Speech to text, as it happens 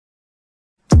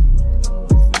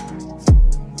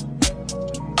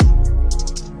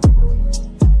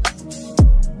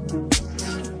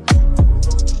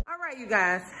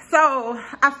guys, so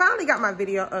I finally got my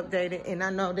video updated, and I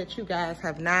know that you guys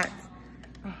have not,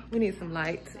 we need some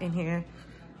lights in here.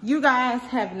 You guys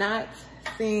have not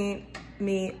seen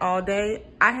me all day.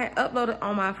 I had uploaded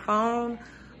on my phone,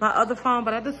 my other phone,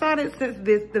 but I decided since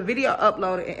the video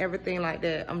uploaded and everything like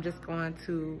that, I'm just going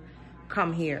to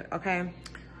come here, okay?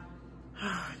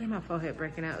 Then my forehead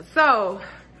breaking out. So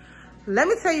let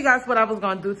me tell you guys what I was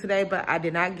gonna do today, but I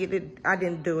did not get it. I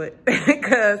didn't do it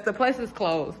because the place is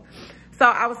closed. So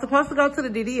I was supposed to go to the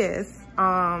DDS.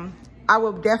 I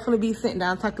will definitely be sitting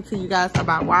down talking to you guys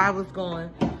about why I was going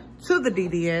to the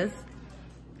DDS,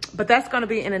 but that's gonna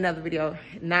be in another video,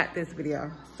 not this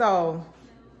video. So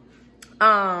they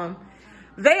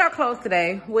are closed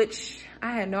today, which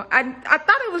I had no, I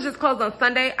thought it was just closed on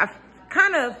Sunday. I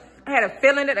kind of had a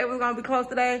feeling that they was gonna be closed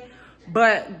today.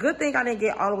 But good thing I didn't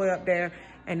get all the way up there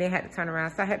and then had to turn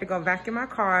around. So I had to go vacuum my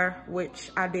car,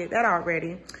 which I did that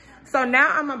already. So now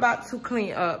I'm about to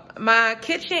clean up. My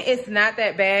kitchen is not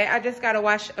that bad. I just got to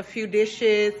wash a few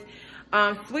dishes,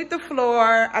 sweep the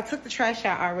floor. I took the trash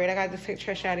out already. I got to take the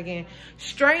trash out again.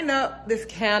 Straighten up this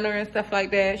counter and stuff like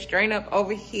that. Straighten up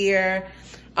over here.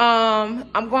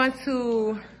 I'm going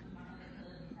to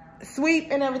sweep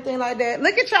and everything like that.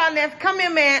 Look at y'all nephew. Come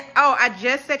in, man. Oh, I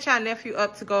just set y'all nephew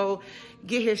up to go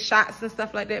get his shots and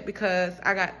stuff like that because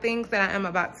I got things that I am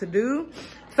about to do.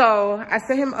 So I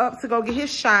set him up to go get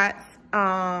his shots.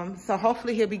 So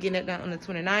hopefully he'll be getting it done on the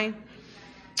 29th.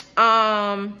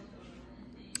 And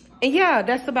yeah,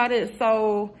 that's about it.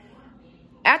 So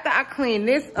after I clean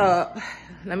this up,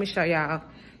 let me show y'all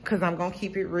because I'm gonna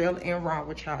keep it real and raw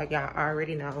with y'all. Y'all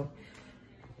already know.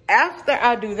 After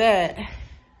I do that,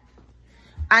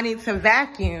 I need to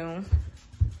vacuum.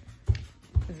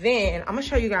 Then I'm gonna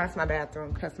show you guys my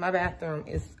bathroom because my bathroom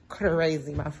is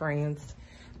crazy, my friends.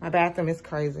 My bathroom is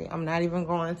crazy. I'm not even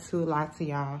going to lie to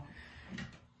y'all.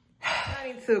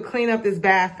 I need to clean up this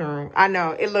bathroom. I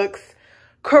know it looks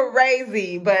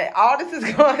crazy, but all this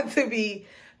is going to be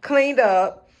cleaned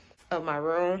up of my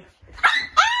room.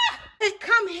 Hey,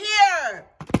 come here.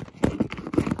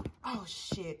 Oh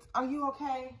shit, are you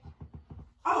okay?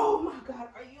 Oh my God,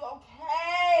 are you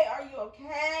okay? Are you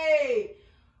okay?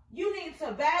 You need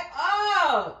to back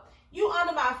up. You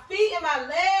under my feet and my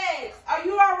legs. Are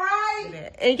you all right?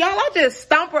 And y'all, I just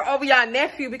stomp her over y'all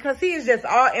nephew because he is just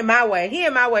all in my way. He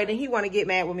in my way, then he want to get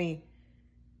mad with me.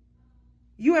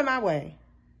 You in my way.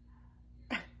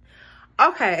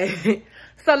 Okay,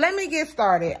 so let me get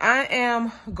started. I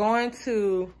am going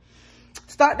to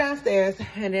start downstairs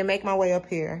and then make my way up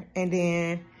here. And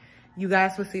then you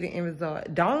guys will see the end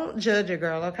result. Don't judge a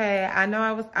girl, okay? I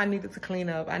know I needed to clean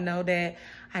up. I know that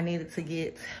I needed to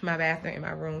get my bathroom and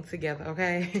my room together,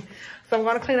 okay? So I'm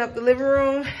gonna clean up the living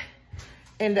room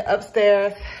and the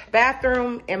upstairs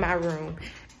bathroom and my room.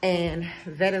 And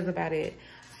that is about it.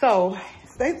 So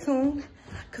stay tuned,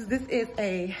 because this is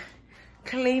a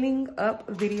cleaning up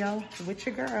video with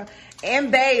your girl and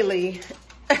Bailey.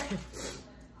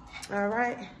 All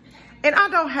right. And I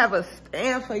don't have a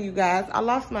stand for you guys. I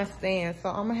lost my stand, so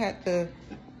I'm gonna have to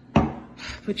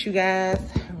put you guys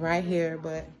right here,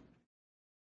 but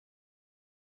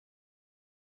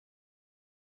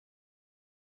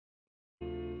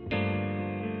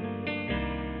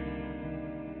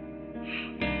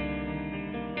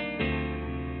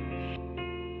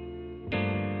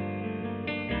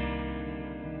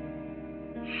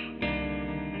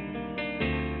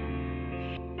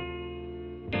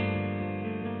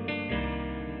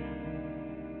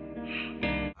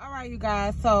you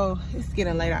guys, so it's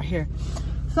getting late out here.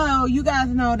 So you guys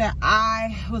know that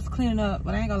I was cleaning up,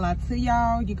 but I ain't gonna lie to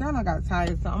y'all, your girl I got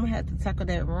tired, so I'm gonna have to tackle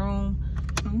that room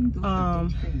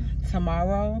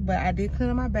tomorrow. But I did clean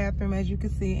up my bathroom, as you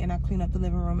can see, and I cleaned up the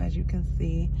living room, as you can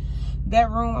see. That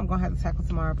room I'm gonna have to tackle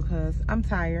tomorrow because I'm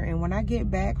tired, and when I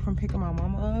get back from picking my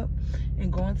mama up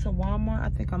and going to Walmart, I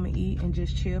think I'm gonna eat and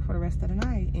just chill for the rest of the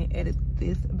night and edit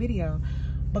this video,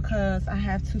 because I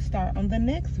have to start on the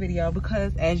next video,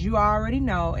 because as you already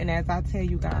know, and as I tell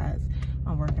you guys,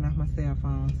 I'm working off my cell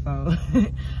phone, so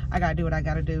I gotta do what I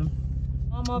gotta do.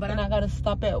 But I gotta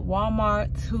stop at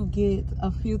Walmart to get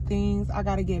a few things. I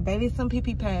gotta get Bailey some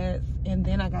pee-pee pads, and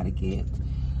then I gotta get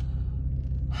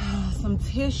some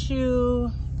tissue,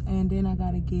 and then I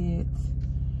gotta get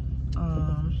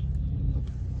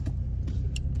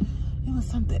it was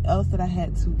something else that I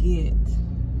had to get.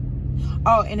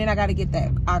 Oh, and then I gotta get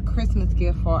our Christmas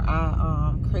gift for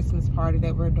our Christmas party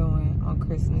that we're doing on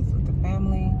Christmas with the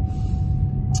family.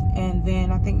 And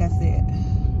then I think that's it.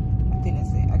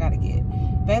 I gotta get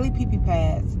Bailey pee-pee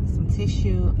pads, some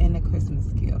tissue, and a Christmas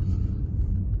gift.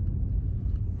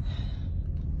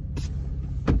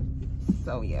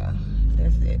 So yeah,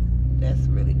 that's it. That's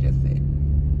really just it.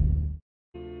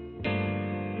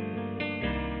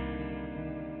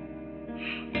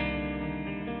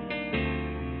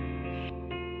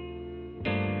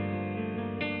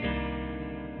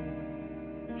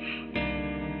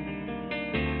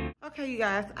 Okay, you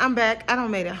guys, I'm back. I done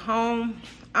made it home.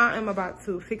 I am about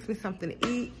to fix me something to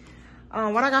eat.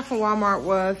 What I got from Walmart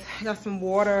was, I got some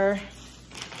water.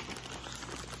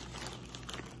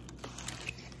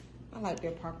 I like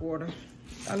Deer Park water.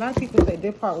 A lot of people say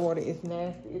Deer Park water is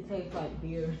nasty. It tastes like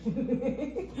beer.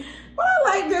 But I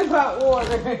like Deer Park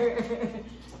water.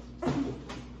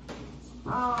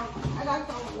 I got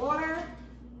some water.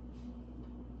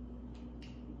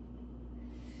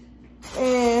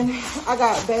 And I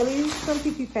got Bailey's some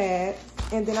PP pads.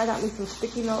 And then I got me some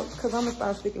sticky notes because I'm going to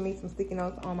start sticking me some sticky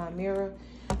notes on my mirror.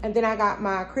 And then I got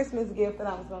my Christmas gift that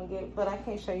I was going to get. But I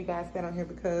can't show you guys that on here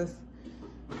because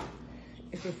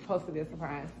it's just supposed to be a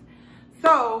surprise.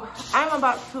 So I'm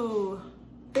about to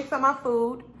fix up my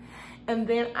food. And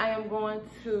then I am going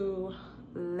to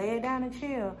lay it down and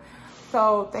chill.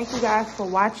 So thank you guys for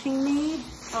watching me.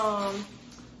 Oh,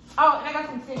 and I got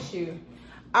some tissue.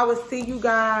 I will see you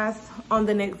guys on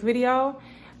the next video.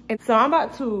 And so I'm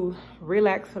about to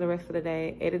relax for the rest of the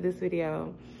day, edit this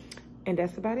video, and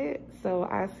that's about it. So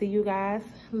I'll see you guys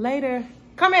later.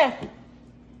 Come here.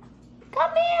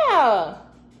 Come here.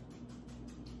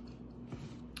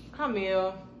 Come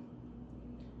here.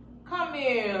 Come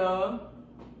here.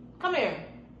 Come here.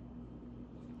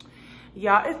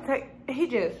 Y'all, he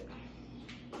just,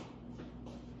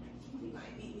 he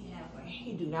might meet me halfway.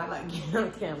 He do not like getting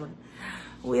on camera.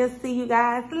 We'll see you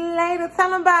guys later.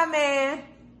 Tell them bye, man.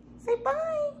 Say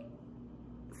bye.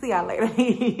 See y'all later.